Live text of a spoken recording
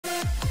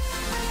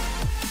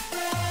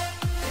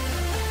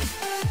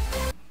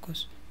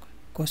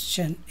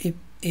question, if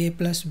a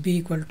plus b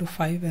equal to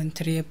 5 and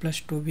 3a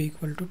plus 2b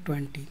equal to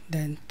 20,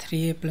 then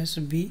 3a plus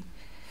b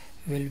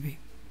will be.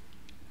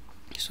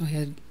 So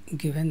here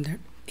given that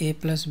a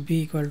plus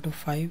b equal to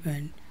 5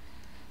 and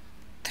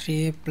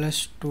 3a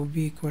plus 2b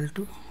equal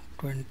to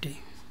 20,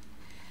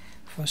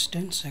 first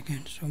and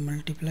second. So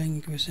multiplying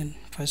equation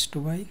first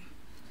by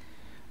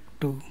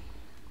 2.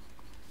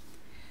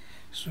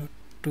 So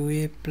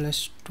 2a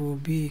plus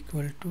 2b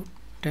equal to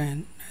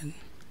 10 and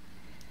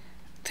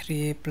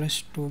 3a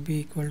plus 2b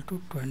equal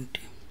to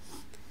 20.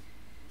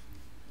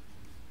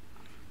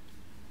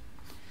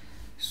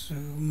 So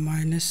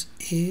minus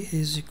a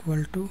is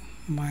equal to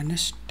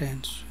minus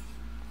 10. So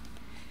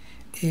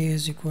a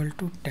is equal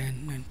to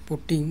 10, and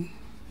putting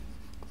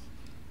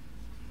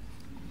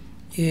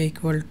a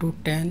equal to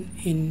 10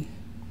 in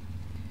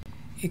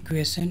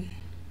equation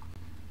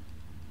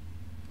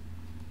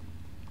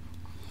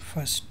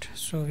first.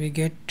 So we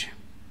get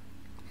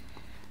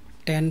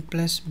 10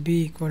 plus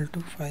b equal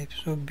to 5.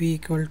 So b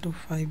equal to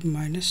 5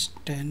 minus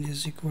 10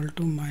 is equal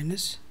to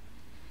minus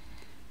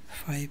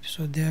 5.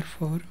 So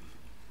therefore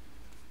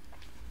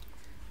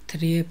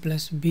 3a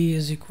plus b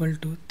is equal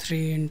to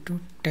 3 into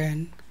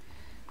 10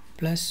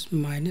 plus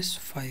minus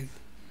 5.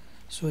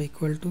 So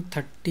equal to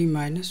 30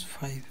 minus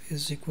 5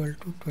 is equal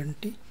to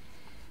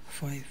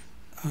 25.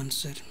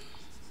 Answer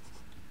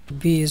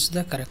B is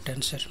the correct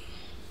answer.